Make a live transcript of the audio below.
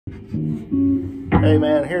Hey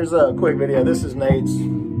man, here's a quick video. This is Nate's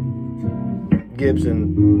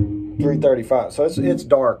Gibson 335. So it's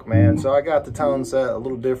dark, man. So I got the tone set a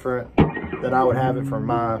little different than I would have it for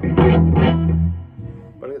mine.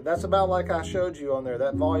 But that's about like I showed you on there.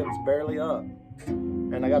 That volume's barely up.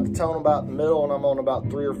 And I got the tone about the middle, and I'm on about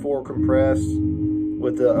 3 or 4 compress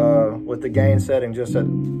with the gain setting just at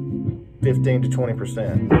 15 to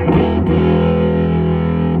 20%.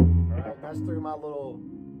 Alright, that's through my little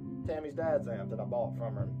Tammy's dad's amp that I bought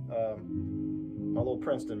from her. My little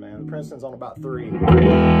Princeton, man. Princeton's on about 3.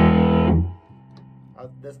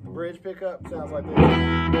 The bridge pickup sounds like this.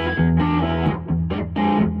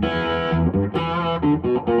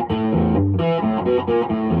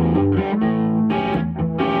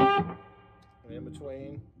 In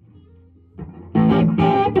between.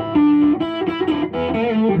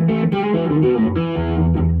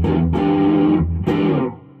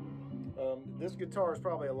 This guitar is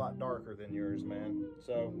probably a lot darker than yours, man.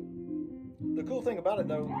 So the cool thing about it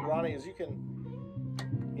though, Ronnie, is you can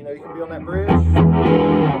be on that bridge.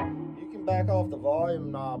 You can back off the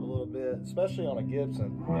volume knob a little bit, especially on a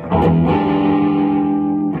Gibson.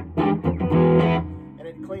 And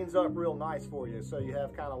it cleans up real nice for you. So you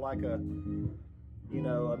have kind of like a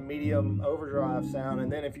medium overdrive sound.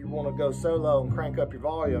 And then if you want to go solo and crank up your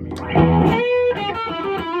volume,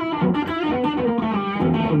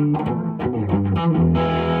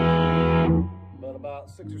 but about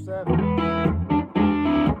 6 or 7.